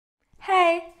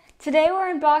Hey! Today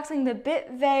we're unboxing the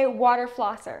Bitvae Water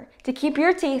Flosser to keep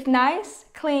your teeth nice,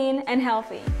 clean, and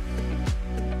healthy.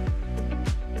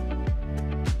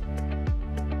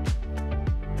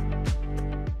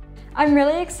 I'm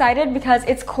really excited because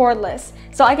it's cordless,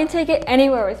 so I can take it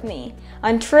anywhere with me,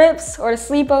 on trips or to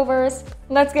sleepovers.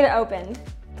 Let's get it opened.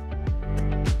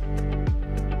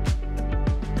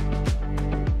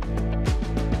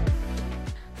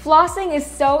 Flossing is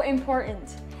so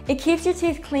important. It keeps your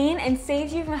teeth clean and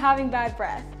saves you from having bad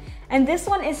breath. And this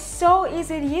one is so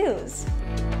easy to use.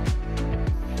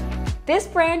 This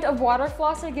brand of water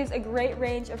flosser gives a great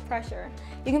range of pressure.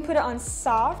 You can put it on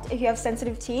soft if you have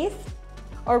sensitive teeth,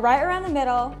 or right around the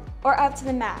middle, or up to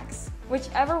the max,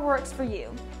 whichever works for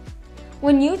you.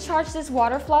 When you charge this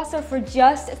water flosser for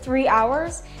just 3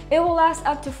 hours, it will last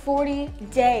up to 40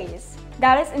 days.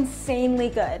 That is insanely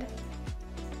good.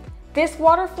 This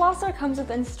water flosser comes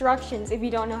with instructions if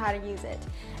you don't know how to use it,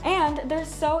 and they're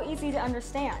so easy to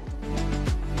understand.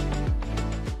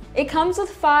 It comes with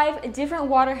 5 different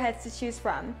water heads to choose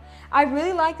from. I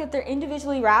really like that they're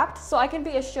individually wrapped, so I can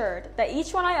be assured that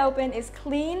each one I open is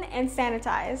clean and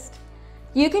sanitized.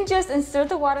 You can just insert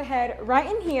the water head right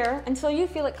in here until you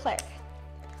feel it click.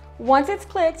 Once it's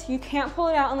clicked, you can't pull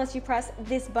it out unless you press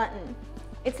this button.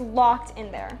 It's locked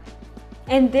in there.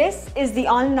 And this is the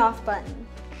on and off button.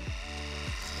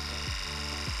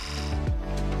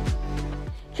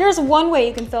 Here's one way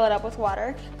you can fill it up with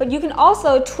water, but you can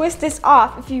also twist this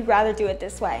off if you'd rather do it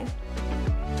this way.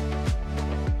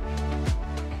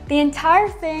 The entire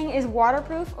thing is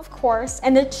waterproof, of course,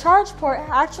 and the charge port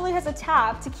actually has a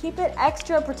tab to keep it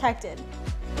extra protected.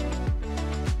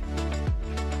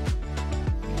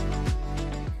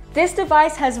 This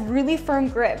device has really firm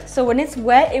grip, so when it's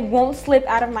wet, it won't slip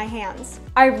out of my hands.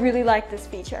 I really like this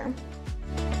feature.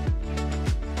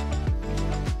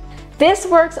 This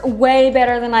works way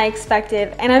better than I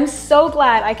expected, and I'm so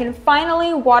glad I can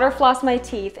finally water floss my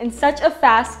teeth in such a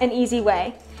fast and easy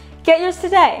way. Get yours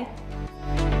today.